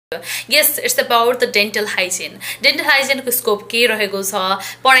Yes, it's about the dental hygiene. Dental hygiene को scope के रहेको छ,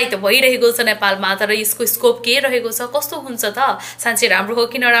 पढाइ त भइरहेको छ नेपालमा, तर यसको scope के रहेको छ, कस्तो हुन्छ त, साँच्चै राम्रो हो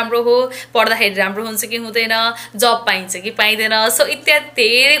कि नराम्रो हो, पढ्दाखेरि राम्रो हुन्छ कि हुँदैन, जब पाइन्छ कि पाइदैन, सो इत्यादि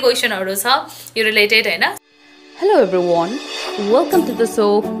धेरै क्वेशनहरु छ यो रिलेटेड हैन. Hello everyone, welcome to the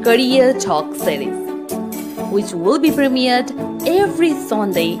show Career Talk series, which will be premiered every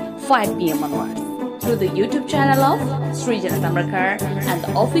Sunday 5 p.m. onwards through the YouTube channel of Srijana Tamrakar and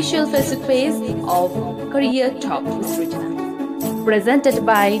the official Facebook page of Career Talk with Srijana, presented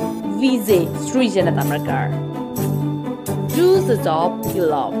by VJ Srijana Tamrakar. Choose the job you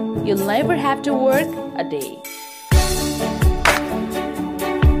love. You'll never have to work a day.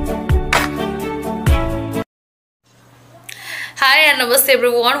 Hi and namaste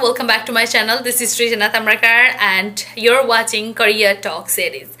everyone, welcome back to my channel. This is Srijana Tamrakar and you're watching Career Talk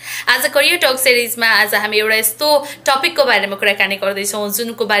series. As a Career Talk series ma आज हामी एउटा यस्तो topic को बारेमा कुराकानी गर्दै छौं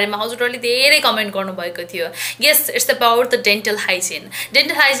जुनको बारेमा हजुरहरुले धेरै कमेन्ट गर्नु भएको थियो. Yes, it's about the dental hygiene.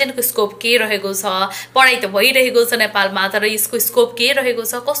 Dental hygiene को स्कोप के रहेको छ, पढाइ त भइरहेको छ नेपालमा, तर यसको स्कोप के रहेको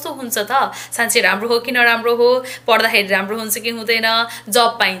छ, कस्तो हुन्छ त, साँच्चै राम्रो हो कि नराम्रो हो, पढ्दाखेरि राम्रो हुन्छ कि हुँदैन,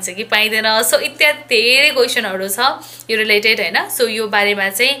 जब पाइन्छ कि पाइदैन, सो इत्यादि धेरै क्वेशनहरु छ यो रिलेटेड हैन. सो यो बारेमा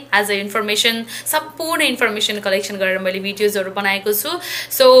चाहिँ आज इन्फर्मेसन सम्पूर्ण इन्फर्मेसन कलेक्सन गरेर मैले भिडियोजहरु बनाएको छु.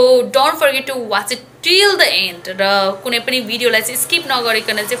 So don't forget to watch it till the and र कुनै पनि भिडियोलाई चाहिँ स्किप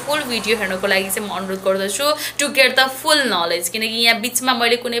नगरिकन चाहिँ फुल भिडियो हेर्नको लागि चाहिँ म अनुरोध गर्दछु to get the full knowledge, किनकि यहाँ बीचमा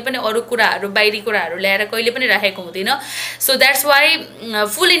मैले कुनै पनि अरु कुराहरु बाहिरी कुराहरु ल्याएर कहिले पनि राखेको हुँदैन. So that's why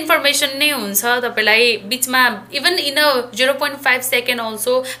full information नै हुन्छ तपाईलाई. बीचमा even in a 0.5 second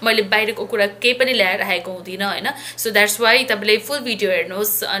also मैले बाहिरको कुरा केही पनि ल्याएर राखेको हुँदिन हैन. सो दैट्स व्हाई तपाईले फुल भिडियो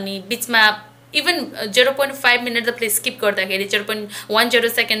हेर्नुहोस् अनि बीचमा इभन 0.5 मिनेट तपाईले स्किप गर्दाखेरि 0.10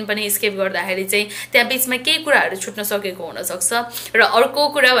 सेकेन्ड पनि स्किप गर्दाखेरि चाहिँ त्यहाँ बीचमा केही कुराहरु छुट्न सकेको हुन सक्छ. र अर्को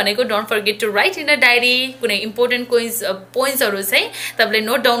कुरा भनेको don't forget to right in a diary. कुनै इम्पोर्टेन्ट पोइन्ट्सहरु चाहिँ तपाईले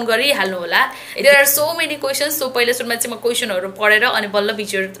नोट डाउन गरिहाल्नु होला. There are so many questions. So पहिला सुरुमा चाहिँ म क्वेशनहरु पढेर अनि बल्ल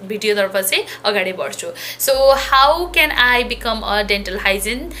भिडियोतर्फ चाहिँ अगाडि बढ्छु. So how can I become a dental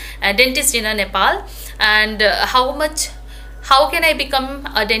hygiene dentist in Nepal and how can I become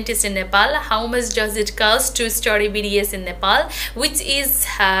a dentist in Nepal? How much does it cost to study BDS in Nepal? Which is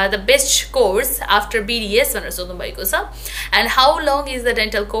the best course after BDS? भनेर सोध्नु भएको छ. And how long is the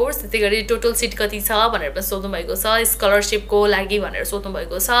dental course? त्यसैगरी total seat कति छ भनेर पनि सोध्नु भएको छ. Scholarship को लागि भनेर सोध्नु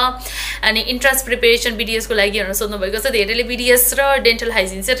भएको छ. अनि entrance preparation BDS को लागि भनेर सोध्नु भएको छ. धेरैले BDS र dental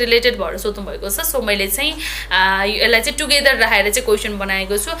hygiene चाहिँ related भएर सोध्नु भएको छ. सो मैले चाहिँ यसलाई चाहिँ टुगेदर राखेर चाहिँ क्वेशन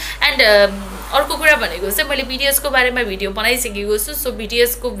बनाएको छु. एन्ड अर्को कुरा भनेको चाहिँ मैले BDS को बारेमा भिडियो बनाइसकेको छु. सो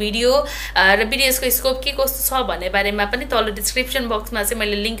BDS को भिडियो र BDS को स्कोप के कस्तो छ भन्ने बारेमा पनि तल डिस्क्रिप्सन बक्समा चाहिँ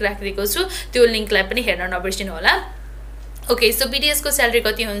मैले लिंक राखिदिएको छु. त्यो लिंकलाई पनि हेर्न नबिर्सिनु होला. Okay, so BDS को salary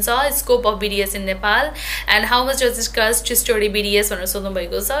कति हुन्छ, scope of BDS in Nepal, and how much does it cost to study BDS भनेर सोध्नु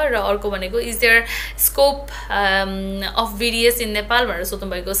भएको छ. र अर्को भनेको is there scope of BDS in Nepal भनेर सोध्नु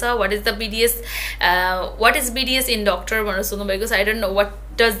भएको छ. What is the BDS what is BDS in doctor भनेर सोध्नु भएको छ. I don't know what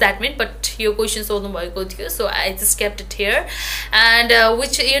does that mean, but your question सोध्नु भएको थियो. So I just kept it here. And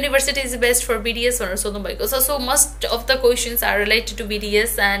which university is best for BDS भनेर सोध्नु भएको छ. So most of the questions are related to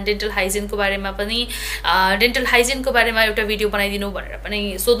BDS and dental hygiene को बारेमा पनि dental hygiene को बारेमा एउटा भिडियो बनाइदिनु भनेर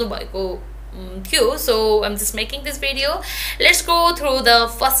पनि सोध्नु भएको थियो. So I'm just making this video. Let's go through the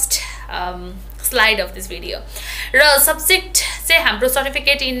first slide of this video. र सब्जेक्ट चाहिँ हाम्रो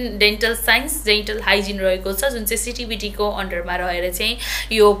certificate in dental science dental hygiene रहेको छ, जुन चाहिँ CTEVT को अन्डरमा रहेर चाहिँ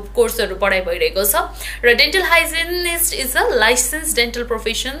यो कोर्सहरु पढाइ भइरहेको छ. र dental hygienist is a लाइसेन्स्ड dental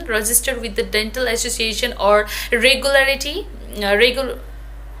profession registered with the dental association और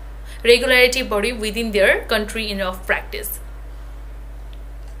regularity body within their country in of practice.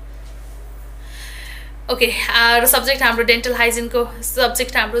 Okay, subject हाम्रो dental hygiene को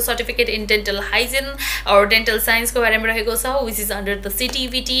subject हाम्रो certificate in dental hygiene or dental science को बारेमा रहेको छ, which is under the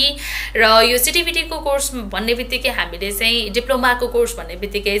CTEVT. र यो CTEVT को कोर्स भन्ने बित्तिकै हामीले चाहिँ डिप्लोमा को कोर्स भन्ने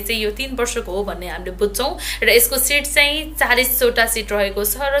बित्तिकै चाहिँ यो 3 वर्षको हो भन्ने हामीले बुझ्छौं. र यसको सिट चाहिँ 40 वटा सिट रहेको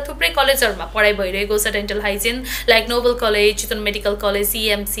छ र थुप्रै कलेजहरुमा पढाइ भइरहेको छ dental hygiene, like Nobel college, Chitwan medical college,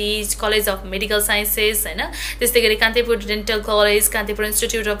 CMC, college of medical sciences हैन. त्यस्तैगरी Kantipur dental college, Kantipur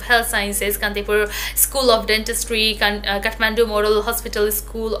institute of health sciences, Kantipur School of Dentistry, Kathmandu Model Hospital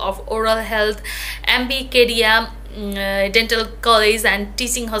School of Oral Health, MB Kedia dental college and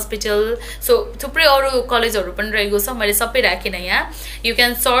teaching hospital so थुप्रै अरू कलेजहरू पनि रहेको छ मैले सबै राखिन यहाँ यु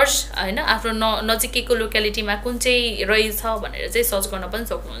क्यान सर्च हैन आफ्नो नजिकैको लोकेलिटीमा कुन चाहिँ रहेछ भनेर चाहिँ सर्च गर्न पनि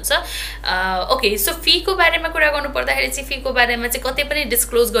सक्नुहुन्छ ओके सो फीको बारेमा कुरा गर्नु पर्दाखेरि चाहिँ फीको बारेमा चाहिँ कतै पनि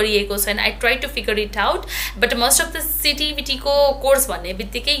डिस्क्लोज गरिएको छैन I try to figure it out but most of the CTEVT को कोर्स भन्ने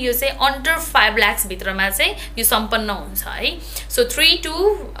बित्तिकै यो चाहिँ अन्डर 5 लाख भित्रमा चाहिँ यो सम्पन्न हुन्छ है सो 3 to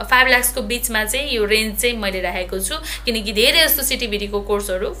 5 लाख को बीचमा चाहिँ यो रेन्ज चाहिँ मैले राखेको छु किनकि धेरै जस्तो CTEVT को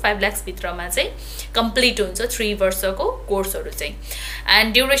कोर्सहरू 5 लाख भित्रमा चाहिँ कम्प्लिट हुन्छ 3 वर्षको कोर्सहरू चाहिँ and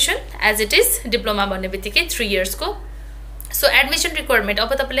duration as it is diploma भन्ने बित्तिकै 3 इयर्स को सो एडमिसन रिक्वायरमेन्ट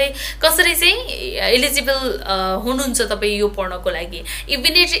अब तपाईले कसरी चाहिँ एलिजिबल हुनुहुन्छ तपाई यो पढ्नको लागि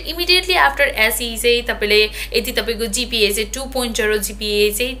इमिडिएटली आफ्टर एसई चाहिँ तपाईले यदि तपाईको जीपीए चाहिँ 2.0 जीपीए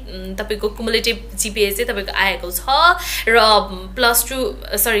चाहिँ तपाईको क्युमुलेटिभ जीपीए चाहिँ तपाईको आएको छ र +2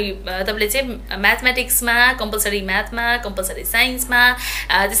 सरी तपाईले चाहिँ म्याथमेटिक्समा कम्पलसरी म्याथमा कम्पलसरी साइन्समा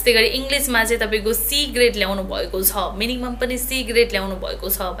त्यस्तै गरी इंग्लिशमा चाहिँ तपाईको सी ग्रेड ल्याउनु भएको छ मिनिमम पनि सी ग्रेड ल्याउनु भएको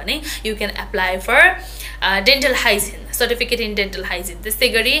छ भने you can apply for dental hygiene certificate in dental hygiene त्यस्तै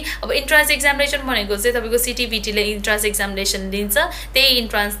गरी अब इन्ट्रान्स एक्जामिनेसन भनेको चाहिँ तपाईको CTEVT ले इन्ट्रान्स एक्जामिनेसन दिन्छ त्यही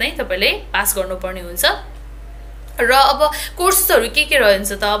इन्ट्रान्स नै तपाईले पास गर्नुपर्ने हुन्छ र अब कोर्सहरु के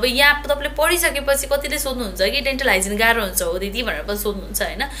रहन्छ त अब यहाँ तपाईले पढिसकेपछि कतिले सोध्नुहुन्छ कि डेन्टल हाइजिन गाह्रो हुन्छ हो दिदी भनेर पनि सोध्नुहुन्छ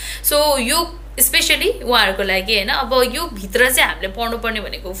हैन सो यो स्पेशली उहाँहरुको लागि हैन अब यो भित्र चाहिँ हामीले पढ्नुपर्ने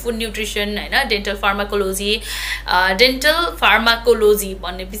भनेको फुड न्युट्रिसन हैन डेन्टल फार्माकोलोजी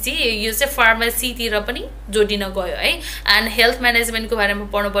भन्नेपछि यो चाहिँ फार्मेसी तिर पनि जोडिन गयो है एन्ड हेल्थ म्यानेजमेन्टको बारेमा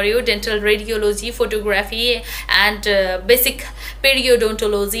पढ्नु पर्यो dental radiology photography and basic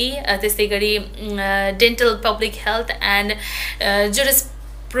पेरियोडोन्टोलोजी त्यस्तै गरी डेन्टल पब्लिक हेल्थ एन्ड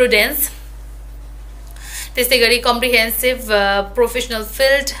जुरिस्प्रुडेन्स त्यस्तै गरी कम्प्रिहेन्सिभ प्रोफेसनल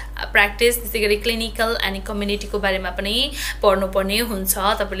फिल्ड प्र्याक्टिस त्यस्तै गरी क्लिनिकल अनि कम्युनिटीको बारेमा पनि पढ्नुपर्ने हुन्छ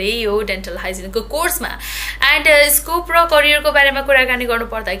तपाईले यो डेन्टल हाइजिनको कोर्समा एन्ड स्कोप र करियरको बारेमा कुराकानी गर्नु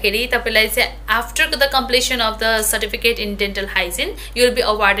पर्दाखेरि तपाईलाई चाहिँ after the completion of the certificate in dental hygiene you will be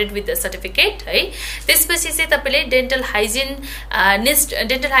awarded with the certificate है त्यसपछि चाहिँ तपाईले डेन्टल हाइजिनिस्ट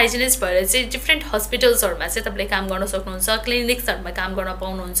भएर चाहिँ डिफरेन्ट हस्पिटल्सहरुमा चाहिँ तपाईले काम गर्न सक्नुहुन्छ क्लिनिक्सहरुमा काम गर्न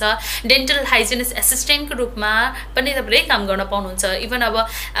पाउनुहुन्छ डेन्टल हाइजिनिस्ट एसिस्टेन्टको रूपमा पनि तपाईले काम गर्न पाउनुहुन्छ इभन अब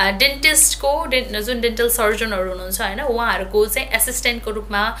डेन्टिस्ट को जुन डेन्टल सर्जनहरु हुनुहुन्छ हैन उहाँहरुको चाहिँ एसिस्टेन्टको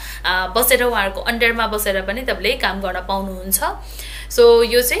रूपमा बसेर उहाँहरुको अन्डरमा बसेर पनि तपाईले काम गर्न पाउनुहुन्छ सो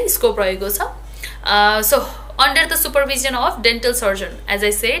यो चाहिँ स्कोप रहेको छ so under the supervision of dental surgeon as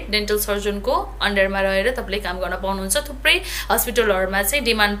I said dental surgeon को अन्डरमा रहेर तपाईले काम गर्न पाउनुहुन्छ थुप्रै हस्पिटलहरुमा चाहिँ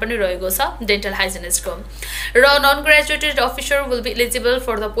डिमान्ड पनि रहेको छ डेन्टल हाइजिनिस्ट को र non graduated officer will be eligible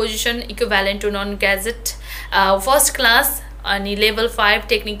for the position equivalent to non gazette first class अनि level 5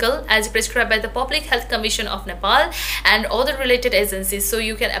 technical as prescribed by the Public Health Commission of Nepal and other related agencies so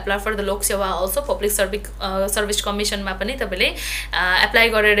you can apply for the Lok Sewa also Public Service Commission मा पनि तपाईले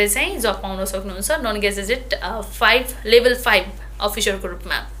apply गरेर चाहिँ जब पाउन सक्नुहुन्छ non gazetted 5 level 5 officer को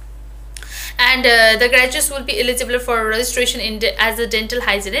रूपमा and the graduates will be eligible for registration in as a dental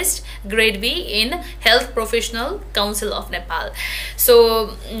hygienist grade B in Health Professional Council of Nepal so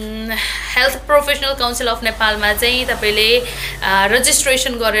Health Professional Council of Nepal मा चाहिँ तपाईले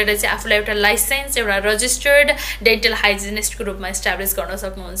registration गरेर चाहिँ आफुलाई एउटा licence एउटा registered dental hygienist को रूपमा एस्टाब्लिश गर्न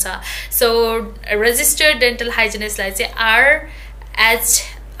सक्नुहुन्छ so registered dental hygienist लाई चाहिँ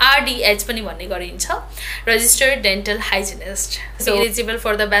RDH पनि भन्ने गरिन्छ registered dental hygienist so eligible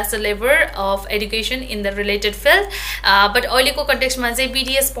for the bachelor level of education in the related field but अहिलेको कन्टेक्स्टमा चाहिँ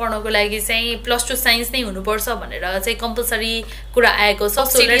BDS पढ्नको लागि चाहिँ +2 साइन्स नै हुनुपर्छ भनेर चाहिँ कम्पलसरी कुरा आएको छ सो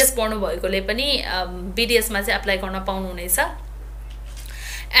सिरियस पढ्नु भएकोले पनि BDS मा चाहिँ अप्लाई गर्न पाउनु हुनेछ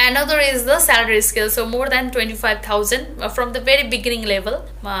Another is the salary scale so more than 25,000 from the very beginning level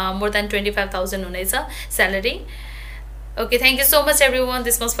more than 25,000 हुनेछ salary Okay, thank you so much everyone.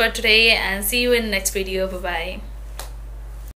 This was for today and see you in the next video. Bye bye.